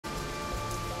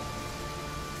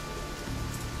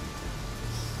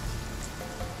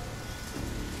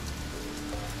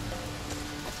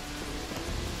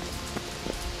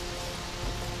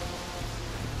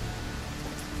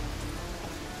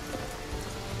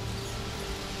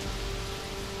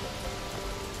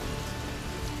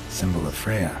symbol of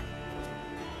Freya.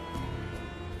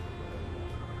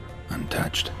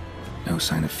 Untouched. No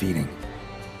sign of feeding.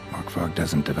 Morkvarg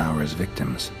doesn't devour his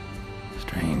victims.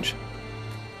 Strange.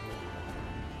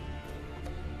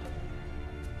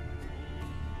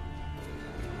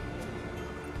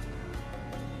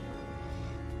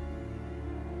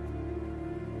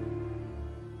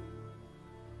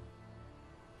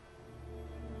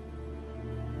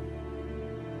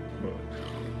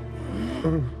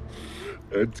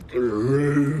 It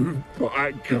grew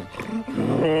back.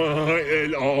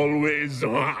 It always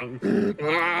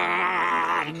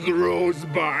grows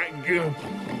back.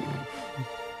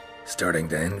 Starting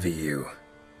to envy you.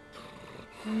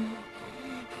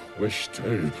 Wish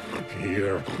to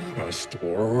hear a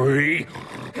story.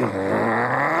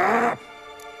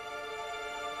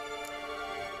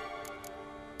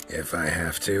 If I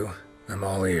have to, I'm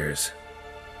all ears.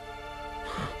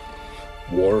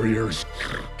 Warriors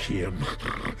came.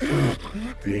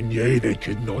 They knew they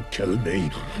could not kill me.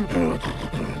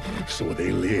 So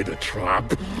they laid a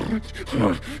trap.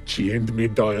 Chained me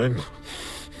down.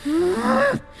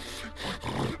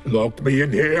 Locked me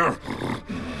in here.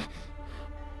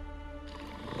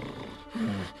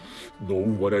 Know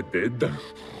what I did?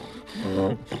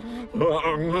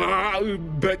 I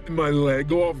bit my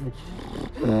leg off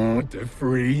to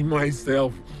free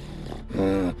myself.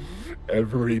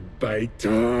 Every bite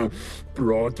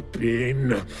brought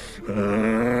pain,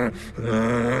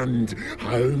 and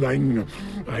howling,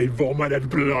 I vomited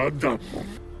blood.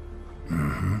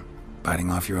 Mm-hmm.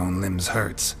 Biting off your own limbs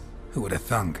hurts. Who would have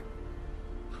thunk?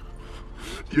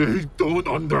 You don't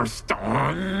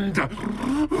understand.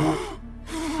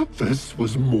 This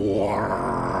was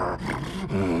more.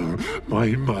 My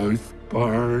mouth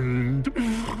burned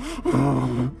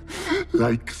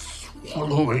like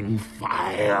swallowing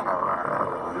fire,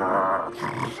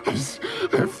 as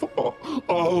if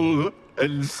all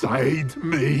inside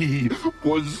me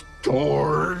was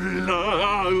torn.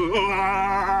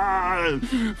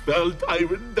 Felt I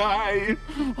would die,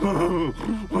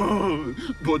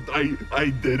 but I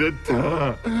did it,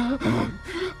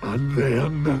 and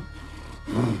then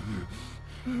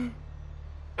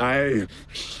I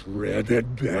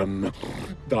shredded them,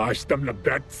 dashed them to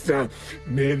bits,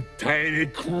 made tiny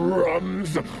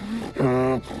crumbs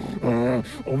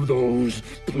of those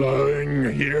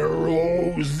plowing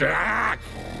heroes.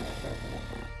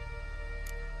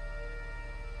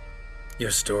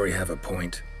 Your story have a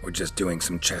point, or just doing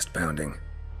some chest pounding?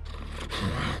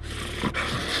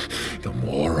 The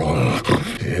moral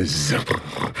is,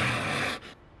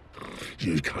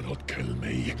 you cannot kill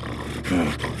me,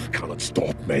 cannot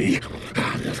stop me.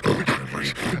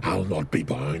 I'll not be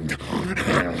bound,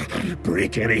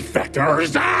 break any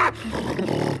fetters. The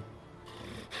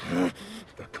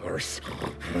curse,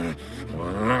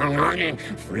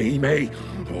 free me,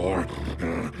 or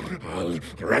I'll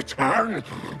return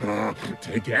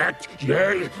to get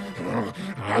you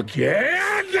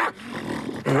again.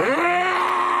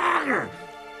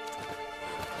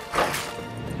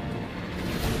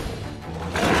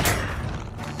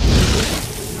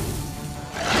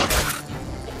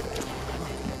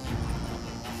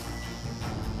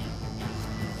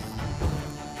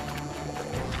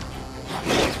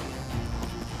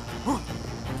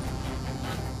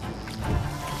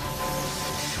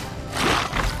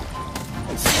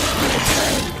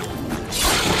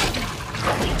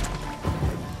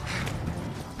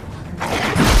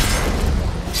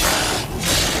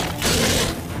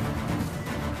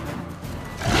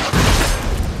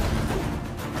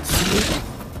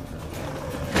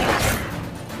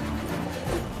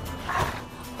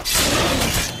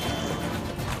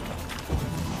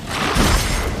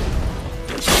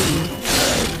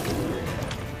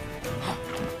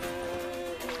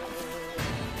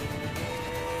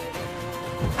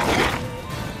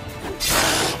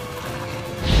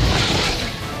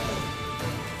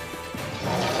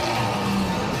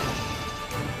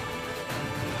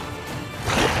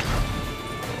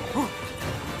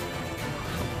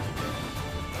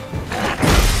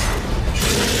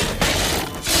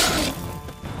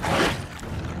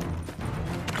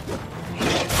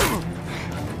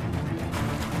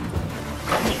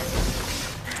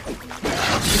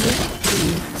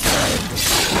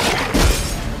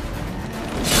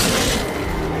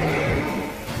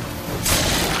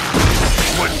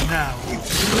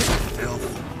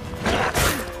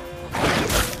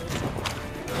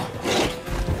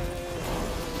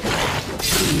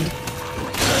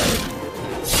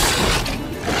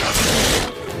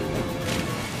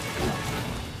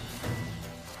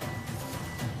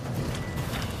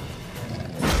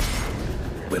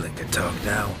 Willing to talk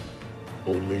now?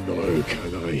 Only now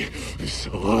can I.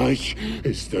 Such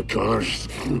is the curse.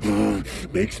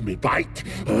 Makes me bite,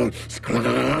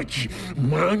 scratch,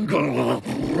 mangle,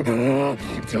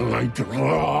 till I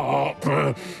drop.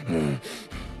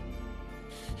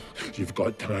 You've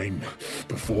got time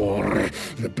before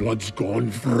the blood's gone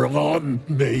from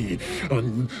me,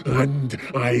 and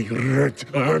I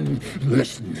return.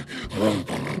 Listen,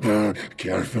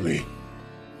 carefully.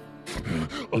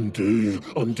 Undo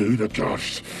the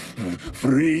curse.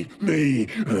 Free me.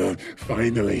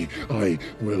 Finally, I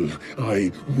will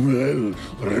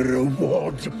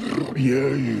reward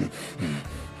you.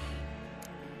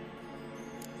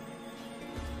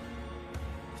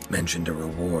 Mentioned a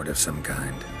reward of some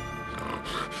kind.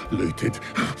 Looted,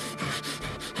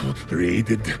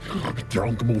 raided,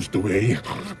 drunk most away,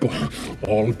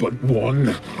 all but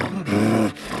one.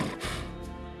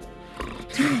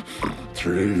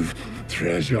 True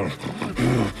treasure,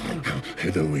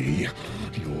 hid away,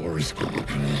 yours.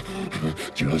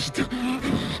 Just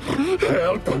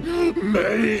help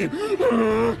me.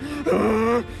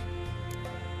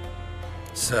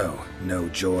 So, no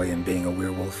joy in being a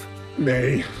werewolf?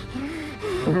 Nay.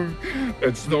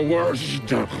 It's the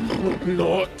worst.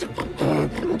 Not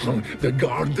the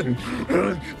garden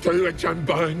to which I'm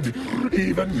bound,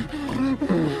 even.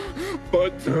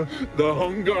 But the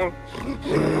hunger.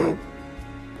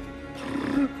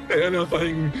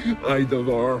 Anything I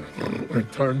devour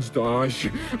returns to ash.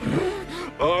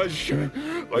 Ash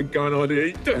I cannot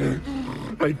eat.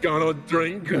 I cannot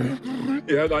drink.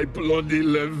 Yet I bloody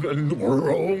live and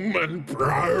roam and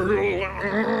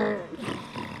prowl.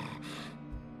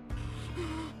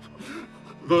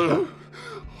 The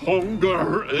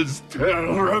hunger is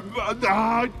terrible.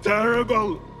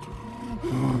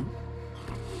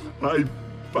 I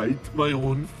bite my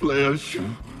own flesh,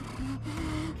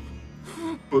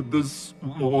 but the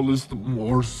smallest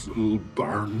morsel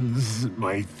burns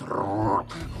my throat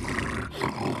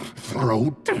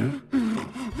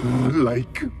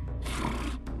like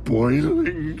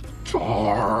boiling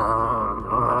tar.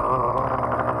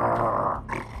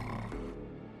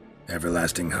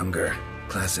 Everlasting hunger.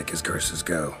 Classic as curses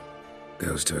go.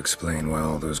 Goes to explain why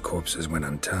all those corpses went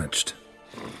untouched.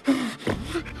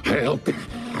 Help,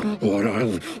 or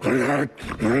I'll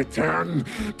return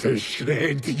to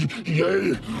shred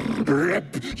you,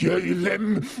 rip you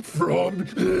limb from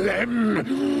limb.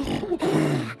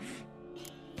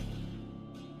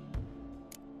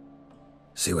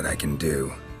 See what I can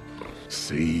do.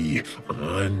 See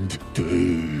and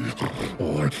do,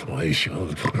 or I shall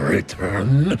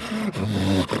return.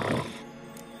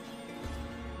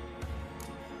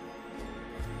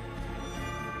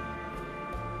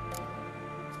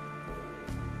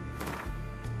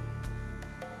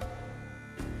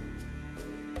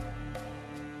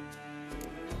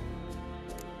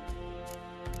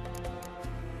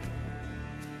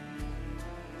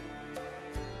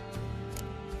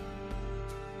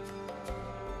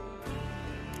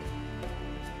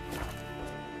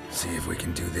 See if we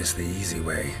can do this the easy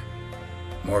way.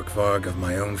 Morkvarg, of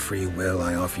my own free will,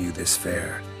 I offer you this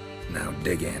fare. Now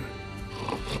dig in.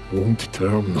 Won't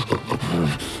turn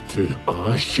to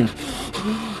ash.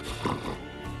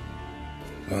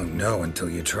 Won't know until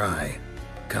you try.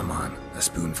 Come on, a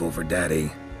spoonful for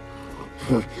Daddy.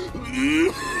 Fuck!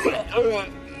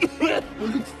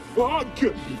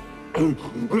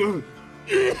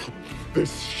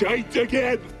 This shite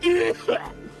again!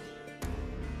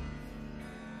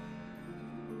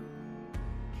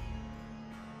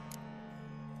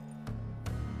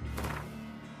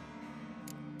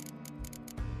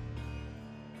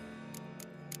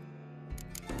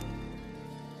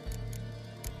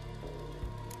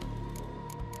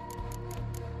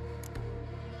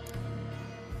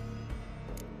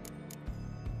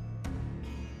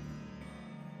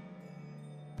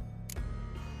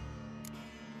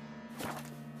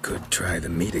 Could try the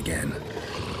meat again.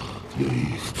 You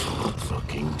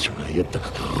fucking try it,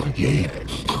 you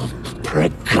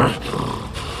prick.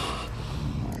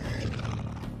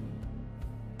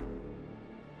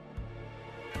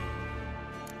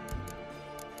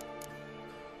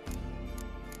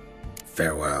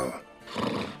 Farewell.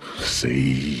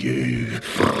 See you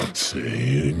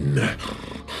soon.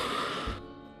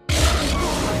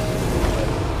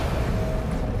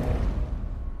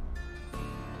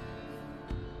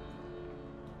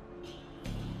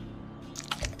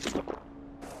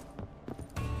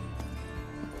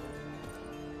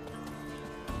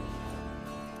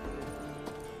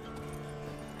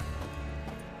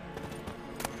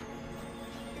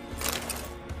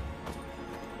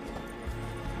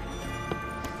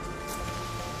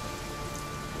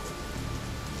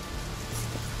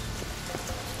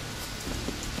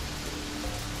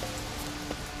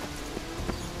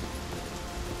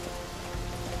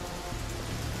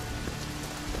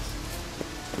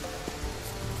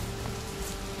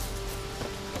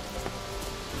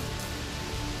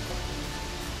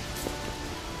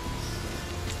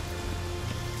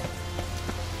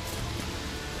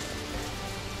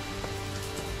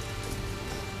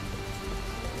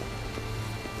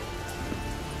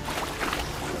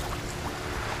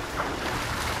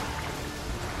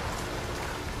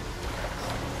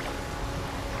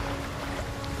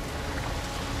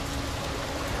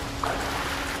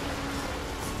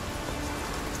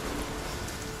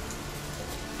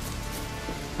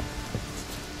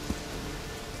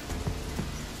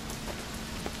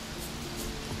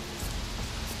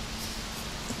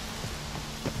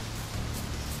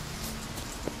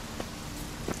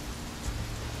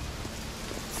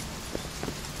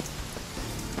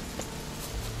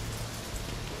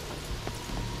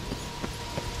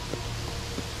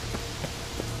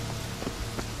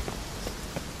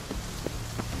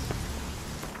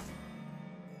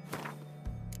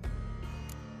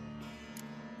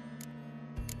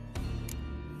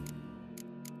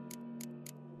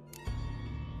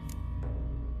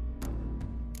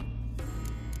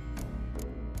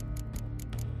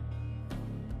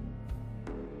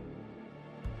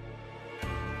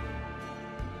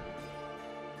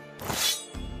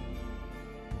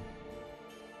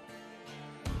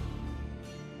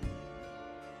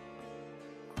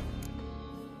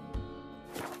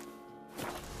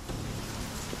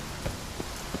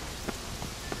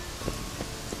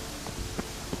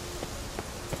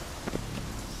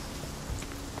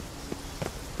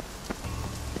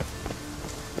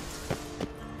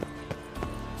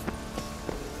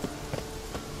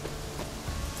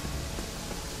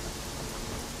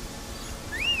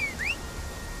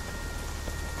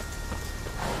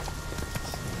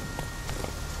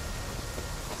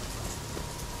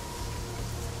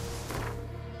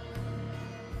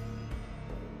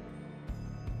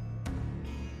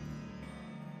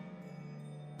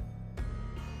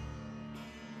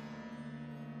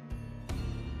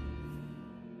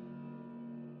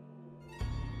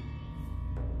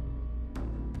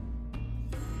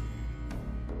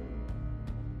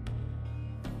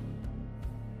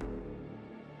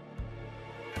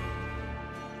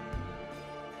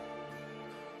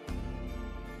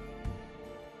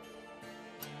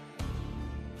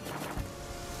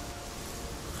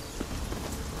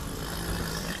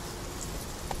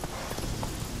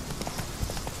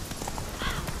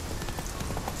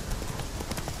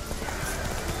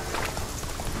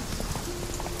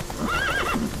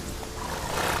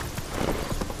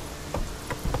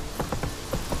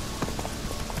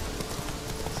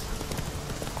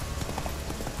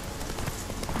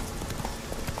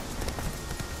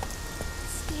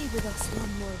 with us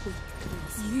one more week,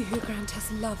 please. You who grant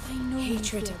us love, I know you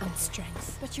hatred feel and better,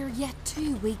 strength. but you're yet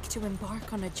too weak to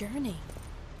embark on a journey.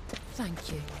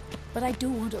 Thank you, but I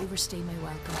don't want to overstay my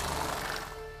welcome.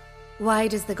 Why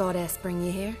does the goddess bring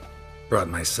you here? Brought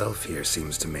myself here,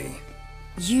 seems to me.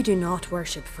 You do not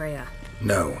worship Freya.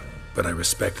 No, but I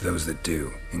respect those that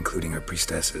do, including her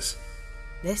priestesses.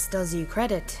 This does you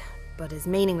credit, but is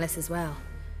meaningless as well.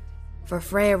 For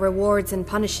Freya rewards and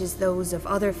punishes those of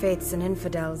other faiths and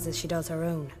infidels as she does her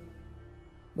own.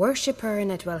 Worship her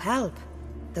and it will help,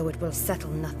 though it will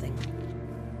settle nothing.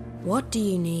 What do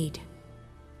you need?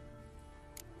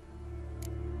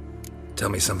 Tell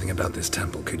me something about this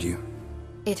temple, could you?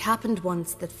 It happened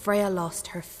once that Freya lost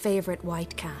her favorite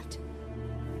white cat.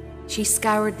 She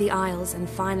scoured the Isles and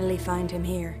finally found him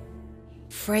here.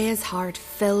 Freya's heart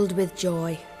filled with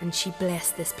joy, and she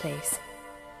blessed this place.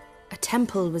 A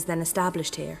temple was then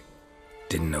established here.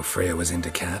 Didn't know Freya was into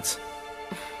cats?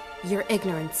 Your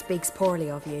ignorance speaks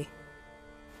poorly of you.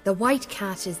 The white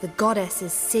cat is the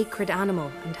goddess's sacred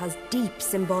animal and has deep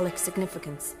symbolic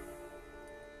significance.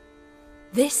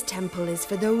 This temple is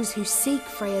for those who seek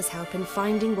Freya's help in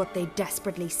finding what they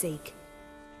desperately seek.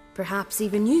 Perhaps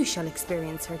even you shall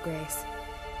experience her grace.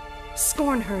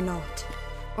 Scorn her not.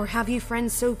 Or have you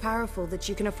friends so powerful that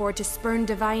you can afford to spurn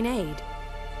divine aid?